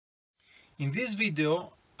In this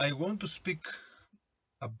video, I want to speak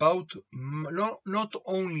about not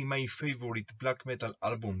only my favorite black metal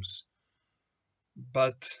albums,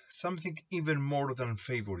 but something even more than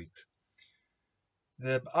favorite.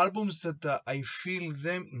 The albums that I feel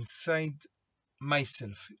them inside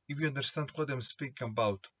myself, if you understand what I'm speaking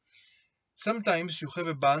about. Sometimes you have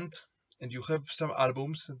a band and you have some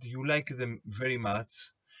albums and you like them very much,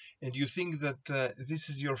 and you think that this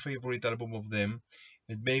is your favorite album of them,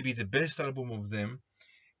 and maybe the best album of them,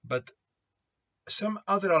 but some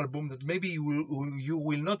other album that maybe you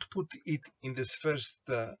will not put it in this first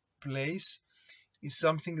place is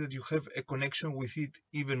something that you have a connection with it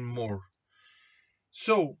even more.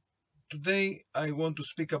 So today I want to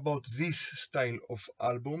speak about this style of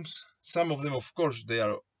albums. Some of them, of course, they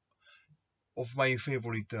are of my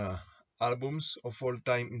favorite albums of all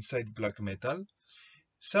time inside black metal.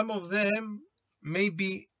 Some of them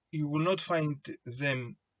maybe you will not find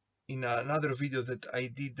them in another video that I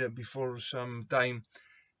did before some time,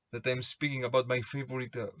 that I'm speaking about my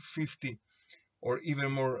favorite 50 or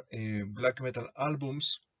even more black metal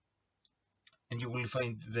albums, and you will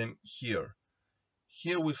find them here.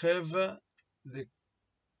 Here we have the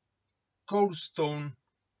cornerstone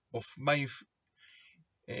of my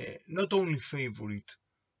not only favorite,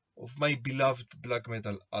 of my beloved black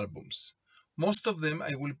metal albums. Most of them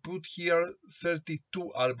I will put here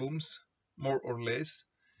 32 albums, more or less,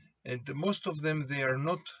 and most of them they are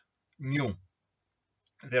not new.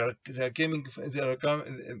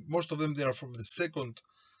 Most of them they are from the second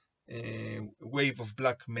wave of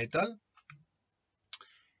black metal,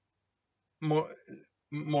 more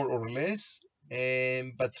or less,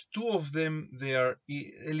 but two of them they are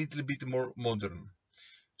a little bit more modern.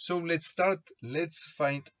 So let's start. Let's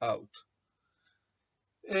find out.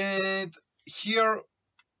 And here,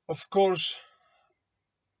 of course,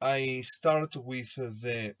 I start with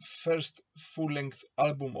the first full-length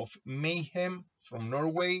album of Mayhem from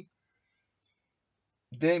Norway,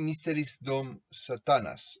 De Mysteris Dom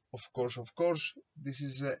Satanas. Of course, this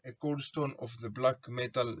is a cornerstone of the black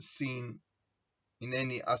metal scene in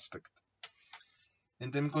any aspect.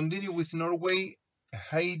 And then continue with Norway,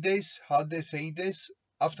 Hades.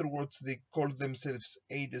 Afterwards, they called themselves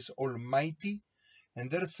Hades Almighty, and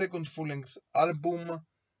their second full-length album,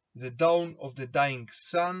 The Dawn of the Dying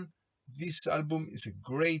Sun. This album is a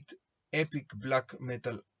great, epic black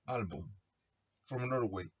metal album from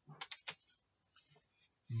Norway.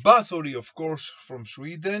 Bathory, of course, from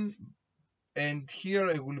Sweden, and here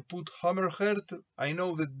I will put Hammerheart. I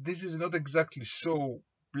know that this is not exactly so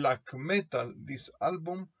black metal, this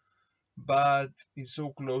album, but it's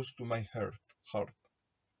so close to my heart.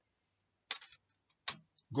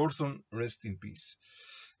 Gorthon, rest in peace.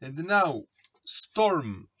 And now,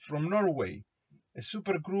 Storm from Norway, a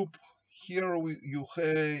super group. Here we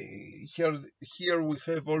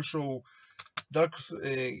have also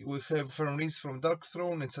we have Fenris from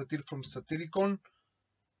Darkthrone and Satyr from Satyricon.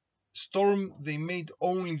 Storm, they made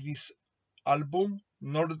only this album,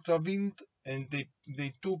 Nordavind, and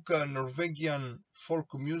they took Norwegian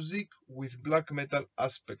folk music with black metal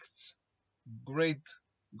aspects. Great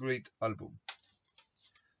album.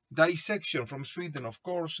 Dissection from Sweden, of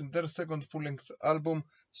course, and their second full-length album,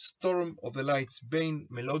 Storm of the Light's Bane,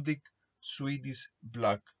 melodic Swedish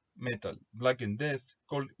black metal. Black and Death,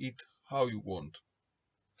 call it how you want.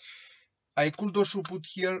 I could also put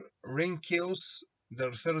here Rain Chaos,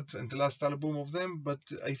 their third and last album of them, but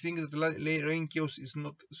I think that Rain Chaos is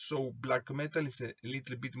not so black metal, it's a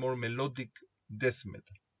little bit more melodic death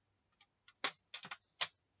metal.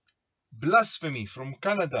 Blasphemy from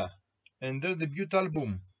Canada, and their debut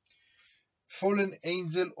album, Fallen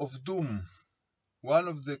Angel of Doom, one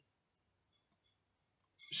of the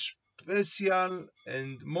special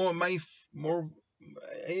and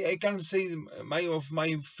I can say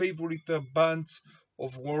my favorite bands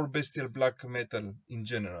of war bestial black metal in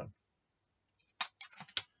general.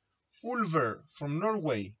 Ulver from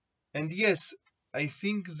Norway, and yes, I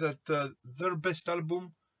think that their best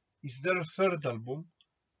album is their third album,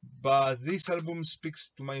 but this album speaks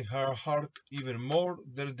to my heart even more.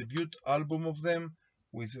 Their debut album of them,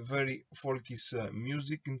 with very folky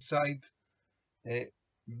music inside,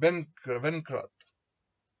 Venkrat.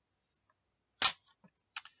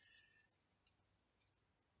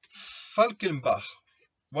 Falkenbach,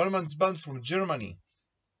 one man's band from Germany,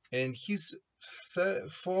 and his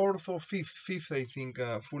fourth or fifth I think,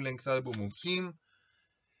 full-length album of him,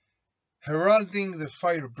 Heralding the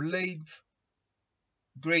Fireblade.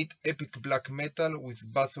 Great epic black metal with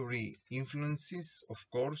Bathory influences, of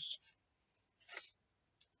course.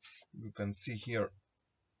 You can see here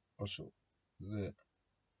also the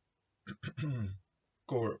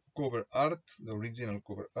cover art, the original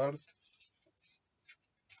cover art.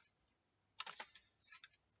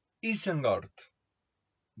 Isengard,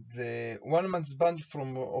 the one-man's band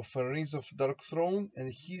of Rise of Darkthrone,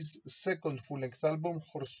 and his second full-length album,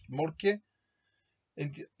 Horst Morke,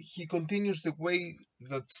 and he continues the way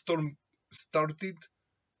that Storm started,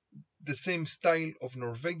 the same style of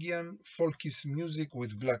Norwegian folkish music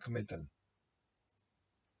with black metal.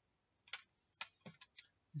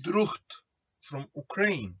 Druht from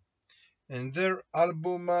Ukraine, and their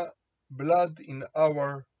album Blood in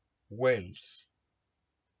Our Wells.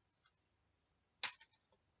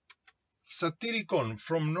 Satyricon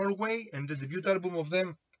from Norway, and the debut album of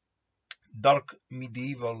them, Dark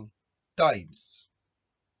Medieval Times.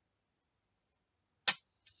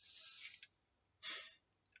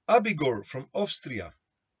 Abigor from Austria,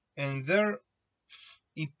 and their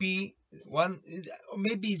EP,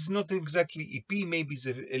 maybe it's not exactly EP, maybe it's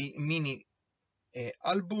a mini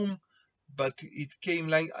album, but it came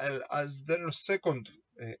like as their second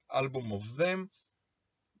album of them,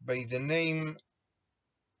 by the name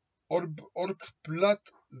Orkblad,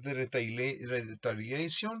 the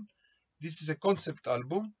Retaliation. This is a concept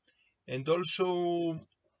album, and also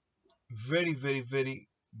very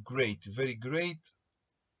great,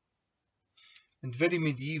 and very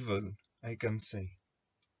medieval, I can say.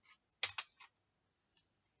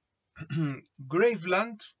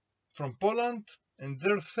 Graveland from Poland, and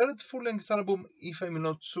their third full-length album, if I'm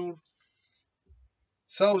not sure,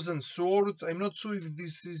 Thousand Swords. I'm not sure if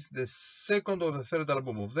this is the second or the third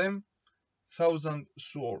album of them. Thousand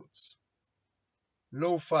Swords.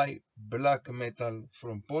 Lo-fi black metal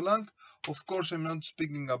from Poland. Of course, I'm not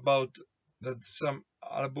speaking about that some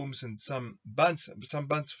albums and some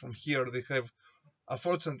bands from here, they have,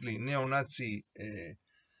 unfortunately, neo-Nazi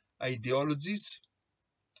ideologies.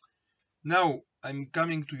 Now I'm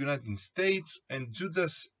coming to United States, and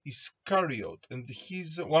Judas Iscariot, and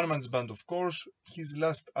his one-man's band, of course, his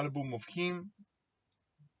last album of him,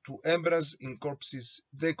 To Embrace in Corpses,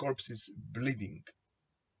 The Corpses Bleeding.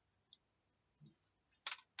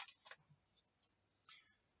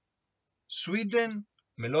 Sweden,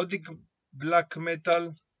 melodic black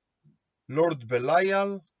metal, Lord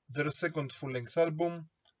Belial, their second full-length album,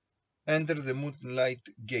 Enter the Moonlight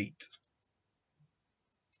Gate.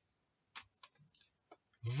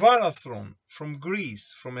 Valathron from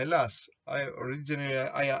Greece, from Hellas.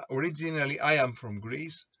 Originally I am from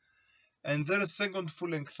Greece, and their second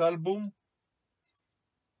full-length album,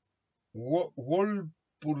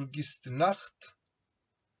 Walpurgisnacht.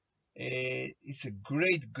 It's a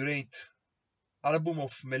great album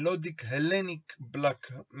of melodic Hellenic black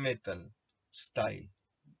metal style.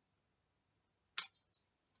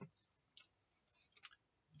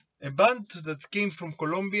 A band that came from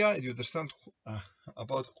Colombia, you understand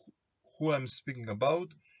about who I'm speaking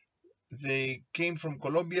about. They came from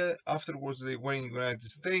Colombia, afterwards they were in the United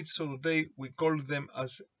States, so today we call them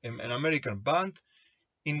as an American band,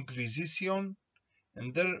 Inquisition,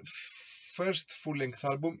 and their first full-length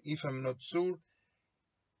album, if I'm not sure,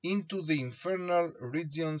 Into the Infernal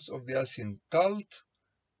Regions of the Asian Cult.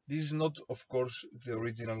 This is not, of course, the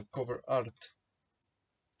original cover art.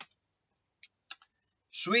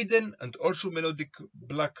 Sweden, and also melodic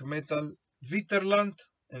black metal, Vitterland,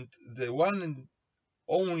 and the one and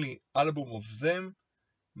only album of them,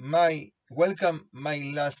 Welcome My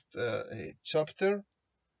Last Chapter.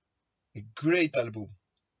 A great album.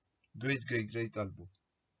 Great album.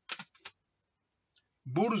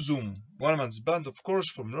 Burzum, one man's band, of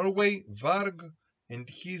course, from Norway, Varg, and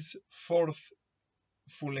his fourth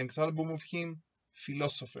full-length album of him,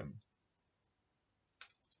 Philosophem.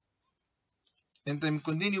 And I'm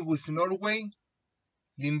continuing with Norway,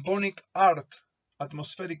 Limbonic Art,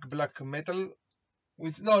 atmospheric black metal,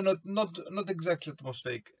 with not exactly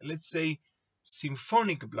atmospheric, let's say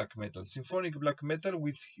symphonic black metal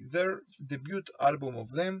with their debut album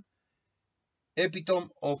of them, Epitome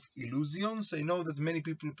of Illusions. I know that many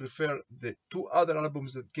people prefer the two other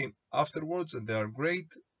albums that came afterwards, and they are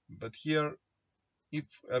great, but here, if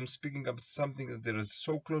I'm speaking of something that is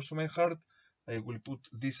so close to my heart, I will put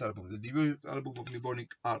this album, the debut album of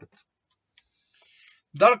Limbonic Art.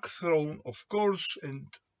 Darkthrone, of course, and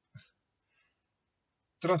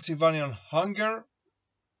Transylvanian Hunger.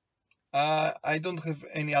 I don't have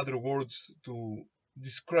any other words to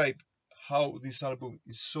describe how this album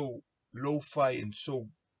is so lo-fi and so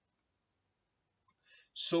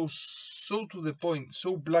to the point,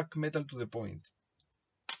 so black metal to the point.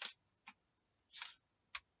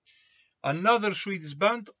 Another Swedish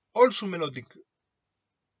band, also melodic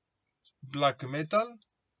black metal,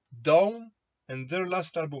 Dawn, and their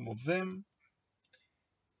last album of them,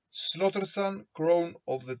 Slaughterson, Crown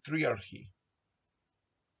of the Triarchy.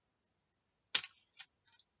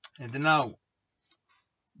 And now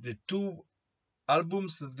the two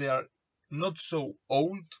albums that they are not so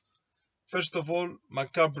old. First of all,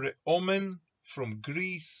 Macabre Omen from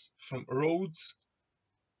Greece, from Rhodes,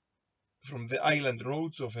 from the island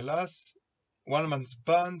Rhodes of Hellas. One man's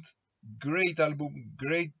band, great album,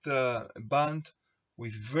 great band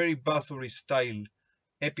with very Bathory style,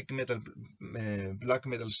 epic metal, black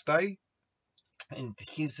metal style. And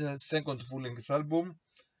his second full-length album,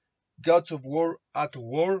 Gods of War at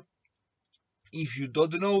War. If you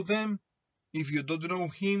don't know them, if you don't know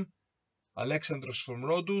him, Alexandros from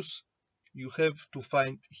Rhodes, you have to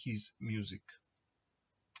find his music,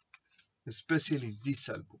 especially this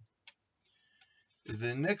album.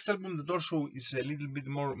 The next album that also is a little bit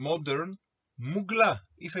more modern, Mugla,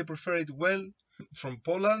 if I prefer it well, from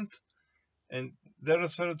Poland, and their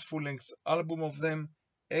third full-length album of them,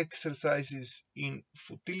 Exercises in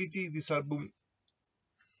Futility. This album,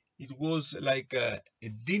 it was like a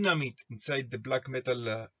dynamite inside the black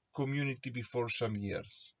metal community before some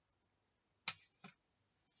years.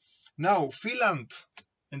 Now, Finland,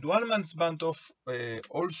 and one man's band of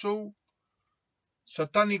also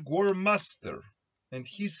Satanic War Master, and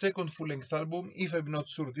his second full-length album, if I'm not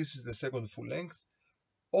sure this is the second full-length,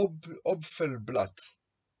 Opfelblatt.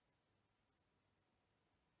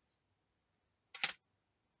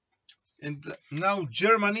 And now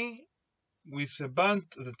Germany, with a band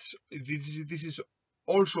that this is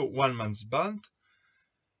also one man's band,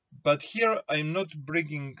 but here I'm not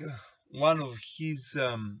bringing one of his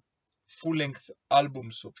full-length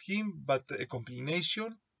albums of him, but a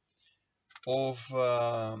compilation of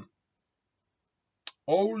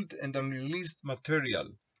old and unreleased material,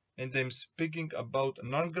 and I'm speaking about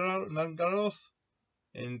Nargaroth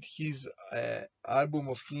and his album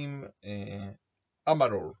of him,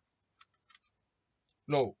 Amarok.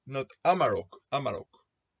 No, not Amarok, Amarok.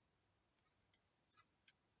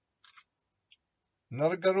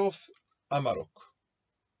 Nargaroth, Amarok.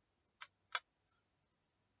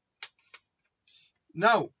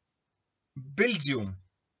 Now, Belgium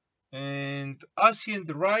and Ancient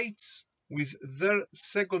Rites with their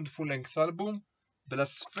second full-length album,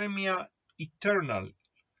 Blasphemia Eternal.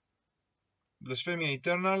 Blasphemia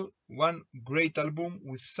Eternal, one great album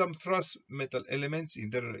with some thrash metal elements in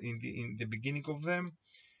the beginning of them,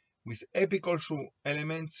 with epic also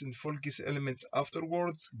elements and folkish elements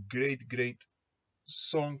afterwards. Great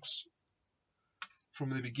songs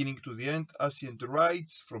from the beginning to the end. Ancient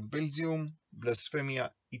Rites from Belgium,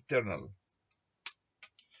 Blasphemia Eternal.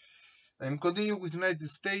 I'm continuing with United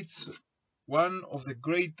States, one of the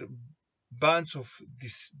great bands of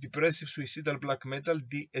this depressive suicidal black metal,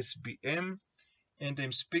 DSBM, and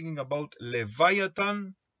I'm speaking about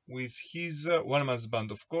Leviathan with his one-man's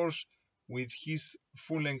band, of course, with his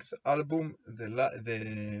full-length album,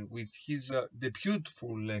 with his debut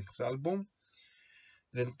full-length album,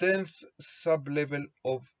 the 10th Sub-Level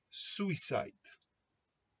of Suicide.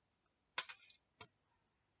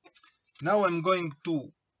 Now I'm going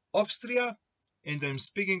to Austria, and I'm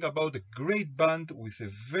speaking about a great band with a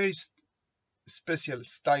very special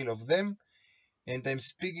style of them, and I'm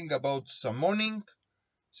speaking about Summoning,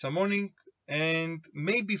 and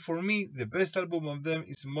maybe for me the best album of them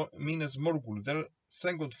is Minas Morgul, their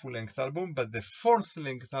second full-length album, but the fourth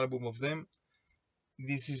length album of them,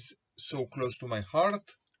 this is so close to my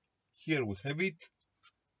heart. Here we have it,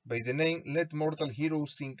 by the name Let Mortal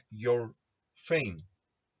Heroes Sing Your Fame.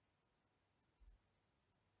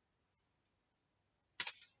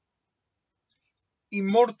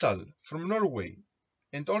 Immortal from Norway,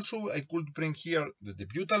 and also I could bring here the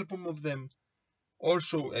debut album of them.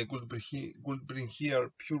 Also I could bring here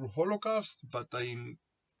Pure Holocaust, but I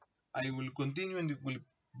will continue and will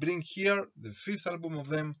bring here the fifth album of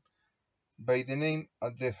them by the name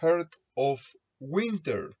At the Heart of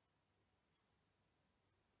Winter.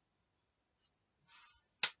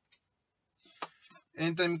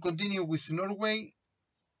 And I'm continuing with Norway,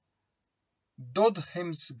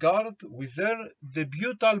 Dodheimsgard with their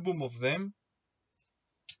debut album of them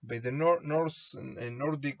by the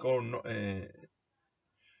Nordic, or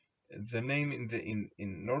the name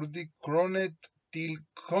in Nordic, Kronet til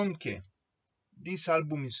Konke. This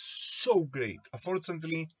album is so great.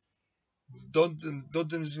 Unfortunately,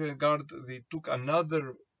 Dodheimsgard, they took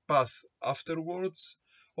another path afterwards.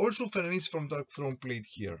 Also, Fenris from Dark Throne played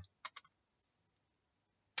here.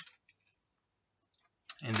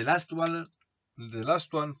 And the last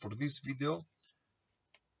one for this video,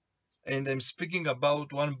 and I'm speaking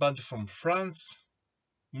about one band from France,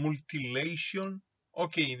 Mutilation.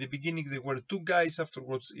 Okay, in the beginning they were two guys,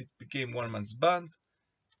 afterwards it became one man's band.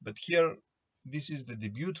 But here, this is the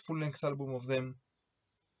debut full-length album of them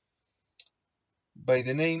by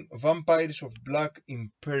the name Vampires of Black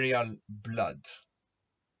Imperial Blood.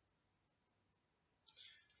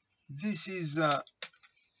 This is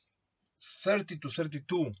 30 to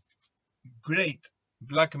 32 great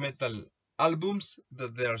black metal albums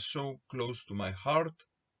that they are so close to my heart,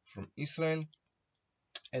 from Israel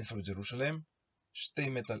and from Jerusalem. Stay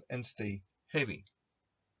metal and stay heavy.